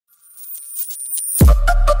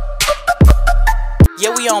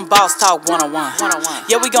Yeah, we on Boss Talk 101.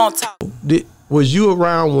 Yeah, we gonna talk. Was you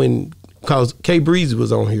around when, cause K Breezy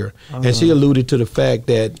was on here, and she alluded to the fact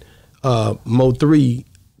that Mo3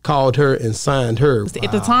 called her and signed her.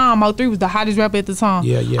 At the time, Mo3 was the hottest rapper at the time.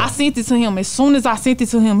 Yeah. I sent it to him. As soon as I sent it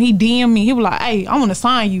to him, he DM'd me. He was like, "Hey, I want to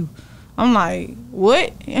sign you." I'm like,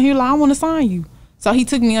 "What?" And he was like, "I want to sign you." So he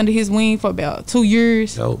took me under his wing for about 2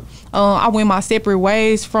 years. Dope. I went my separate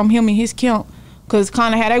ways from him and his camp, cause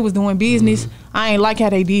kind of how they was doing business. I ain't like how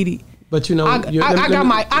they did it. But you know,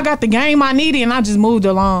 I got the game I needed, and I just moved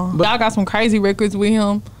along. But I got some crazy records with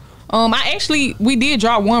him. We did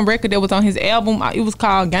drop one record that was on his album. It was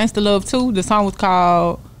called Gangsta Love 2. The song was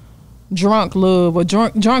called Drunk Love or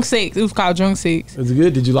Drunk Sex. It was called Drunk Sex. Was it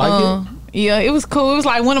good? Did you like it? Yeah, it was cool. It was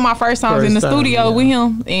like one of my first times in the studio with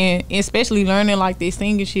him, and especially learning like this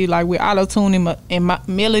singing shit, like with auto-tune and my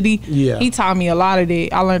melody. Yeah, he taught me a lot of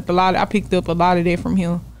that. I learned a lot. I picked up a lot of that from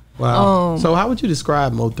him. Wow. So how would you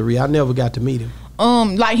describe Mo3? I never got to meet him.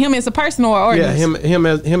 Like him as a person or artist? Yeah, him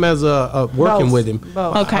as a working both. with him.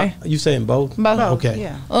 Both. Okay. You saying both? Both. Okay.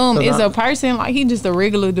 Yeah. As a person, like he just a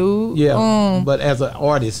regular dude. Yeah. But as an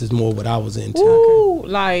artist is more what I was into. Ooh,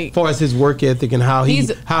 like as far as his work ethic and how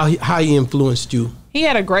he influenced you. He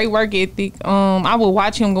had a great work ethic. I would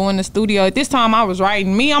watch him go in the studio. At this time, I was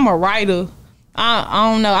writing. I'm a writer.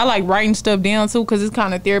 I don't know. I like writing stuff down too because it's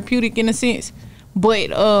kind of therapeutic in a sense. But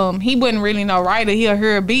he wasn't really no writer. He'll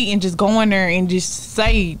hear a beat and just go in there and just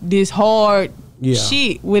say this hard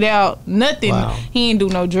shit without nothing. Wow. He ain't do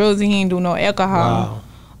no drugs and he ain't do no alcohol.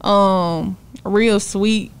 Wow. Real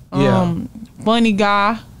sweet. Funny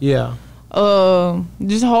guy. Yeah.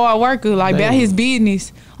 Just hard worker. Like about his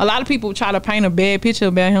business. A lot of people try to paint a bad picture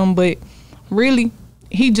about him, but really,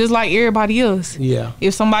 he just like everybody else. Yeah.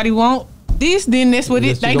 If somebody want this, then that's what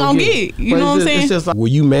they gonna get. You know what I'm saying? Like, were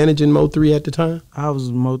you managing Mo3 at the time? I was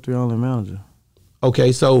Mo3 only manager.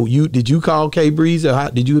 Okay, so did you call K Breezy? Or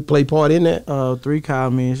did you play part in that? 3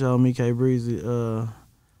 called me and showed me K Breezy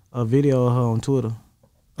a video of her on Twitter.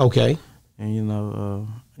 Okay. And you know,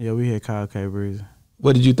 we had called K Breezy.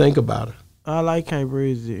 What did you think about her? I like K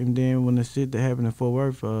Breezy, and then when the shit that happened in Fort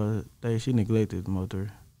Worth, she neglected Mo3.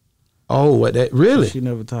 Oh, what that really? She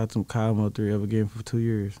never talked to Kyle Mo3 ever again for 2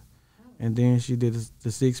 years. And then she did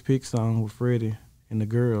the 6 Pick song with Freddie and the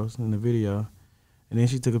girls in the video. And then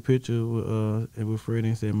she took a picture with Freddie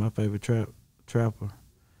and said, "My favorite trapper."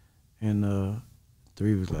 And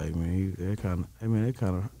 3 was like, man, that kind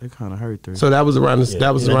of hurt 3. So that was around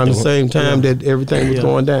the same time that everything was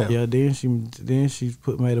going down. Yeah. Then she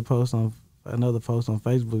made another post on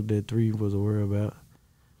Facebook that 3 was aware about,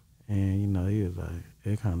 and you know he was like,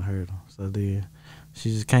 it kind of hurt him. So then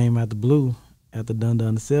she just came out the blue. After done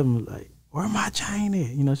the 7, like, where my chain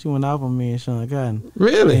at? You know, she went off on me and Sean Cotton.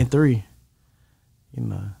 Really? And 3. You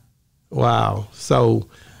know. Wow. So,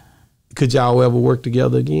 could y'all ever work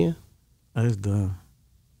together again? It's done.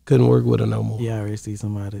 Couldn't work with her no more. Yeah, I already see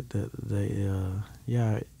somebody that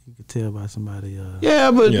you could tell by somebody.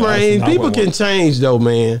 Man, people can change though,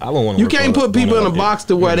 man. I don't want to. You can't put people in a box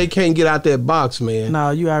to where they can't get out that box, man. No,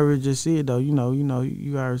 you already just see it though. You know,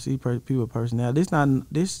 you already see people personality.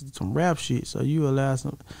 This is some rap shit. So you allow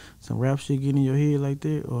some rap shit get in your head like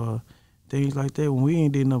that or things like that when we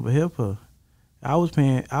ain't did nothing but help her. I was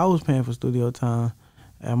paying for studio time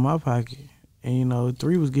out of my pocket. And, you know,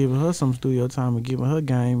 3 was giving her some studio time and giving her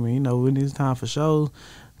game. And, you know, when it's time for shows,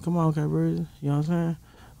 come on, K Breezy, you know what I'm saying?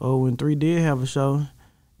 Or when 3 did have a show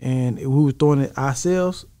and we was throwing it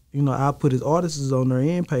ourselves, you know, I put his artists on there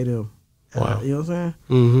and pay them. Wow. You know what I'm saying?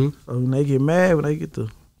 Mm-hmm. So when they get mad, when they get y'all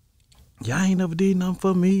ain't never did nothing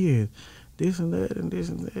for me and this and that and this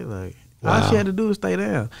and that. Like, all she had to do was stay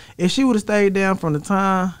down. If she would have stayed down from the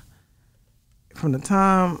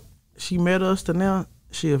time she met us to now,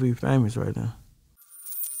 she'll be famous right now.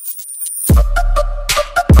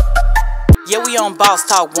 Yeah, we on Boss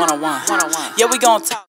Talk 101. Yeah, we gonna talk.